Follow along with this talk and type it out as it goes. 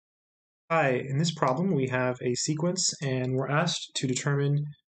Hi, in this problem we have a sequence and we're asked to determine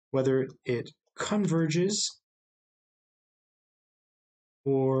whether it converges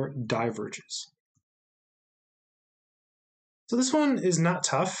or diverges. So this one is not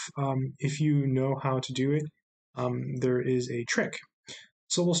tough if you know how to do it. There is a trick.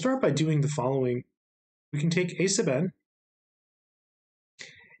 So we'll start by doing the following. We can take a sub n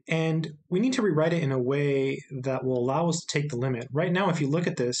and we need to rewrite it in a way that will allow us to take the limit. Right now, if you look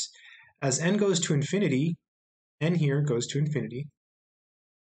at this, as n goes to infinity, n here goes to infinity,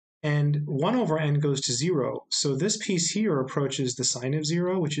 and 1 over n goes to 0. So this piece here approaches the sine of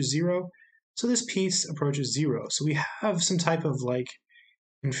 0, which is 0. So this piece approaches 0. So we have some type of like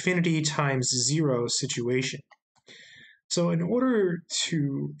infinity times 0 situation. So in order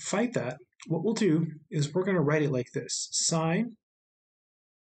to fight that, what we'll do is we're going to write it like this. Sine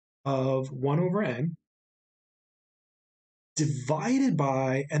of 1 over n divided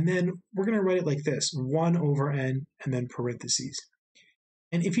by, and then we're going to write it like this, 1 over n and then parentheses.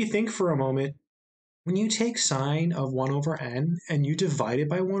 And if you think for a moment, when you take sine of 1 over n and you divide it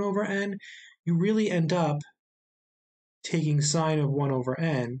by 1 over n, you really end up taking sine of 1 over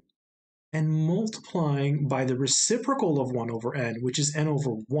n and multiplying by the reciprocal of 1 over n, which is n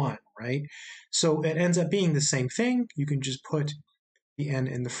over 1, right? So it ends up being the same thing. You can just put the n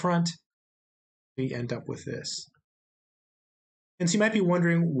in the front. We end up with this. And so you might be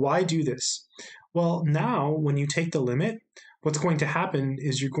wondering, why do this? Well, now when you take the limit, what's going to happen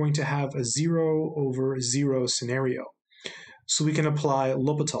is you're going to have a 0 over 0 scenario. So we can apply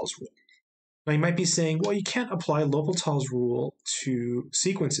L'Hopital's rule. Now you might be saying, well, you can't apply L'Hopital's rule to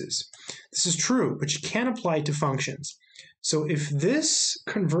sequences. This is true, but you can apply it to functions. So if this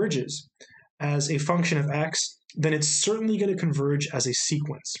converges as a function of x, then it's certainly going to converge as a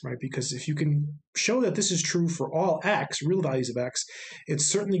sequence, right? Because if you can show that this is true for all x, real values of x, it's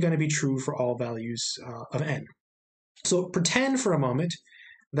certainly going to be true for all values of n. So pretend for a moment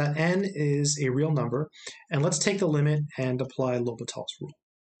that n is a real number, and let's take the limit and apply L'Hopital's rule.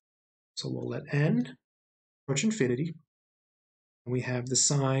 So we'll let n approach infinity, and we have the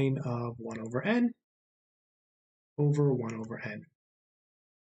sine of 1 over n over 1 over n.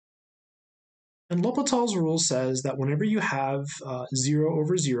 And L'Hopital's rule says that whenever you have 0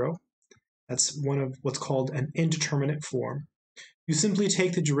 over 0, that's one of what's called an indeterminate form, you simply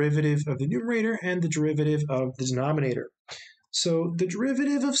take the derivative of the numerator and the derivative of the denominator. So the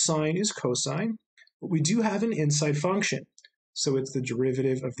derivative of sine is cosine, but we do have an inside function. So it's the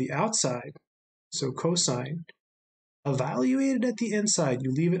derivative of the outside, so cosine, evaluated at the inside,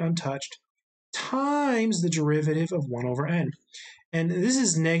 you leave it untouched, times the derivative of 1 over n. And this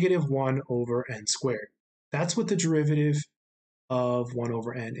is negative 1 over n squared. That's what the derivative of 1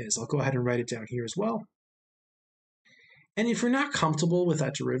 over n is. I'll go ahead and write it down here as well. And if you're not comfortable with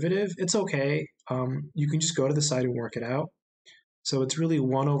that derivative, it's okay. You can just go to the side and work it out. So it's really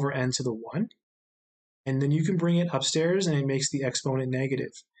 1 over n to the 1. And then you can bring it upstairs and it makes the exponent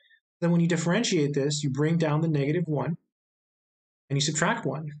negative. Then when you differentiate this, you bring down the negative 1 and you subtract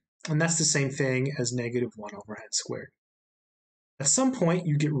 1. And that's the same thing as negative 1 over n squared. At some point,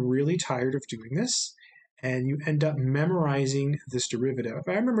 you get really tired of doing this, and you end up memorizing this derivative.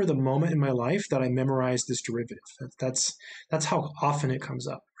 I remember the moment in my life that I memorized this derivative. That's how often it comes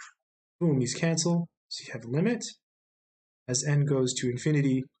up. Boom, these cancel. So you have a limit as n goes to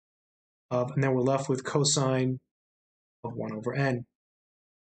infinity and then we're left with cosine of 1 over n.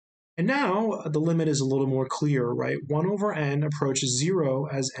 And now the limit is a little more clear, right? 1 over n approaches 0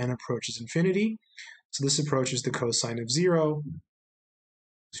 as n approaches infinity. So this approaches the cosine of 0.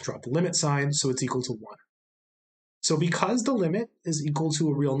 Let's drop the limit sign, so it's equal to 1. So because the limit is equal to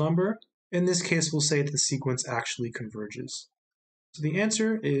a real number, in this case we'll say that the sequence actually converges. So the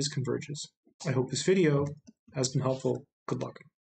answer is converges. I hope this video has been helpful. Good luck.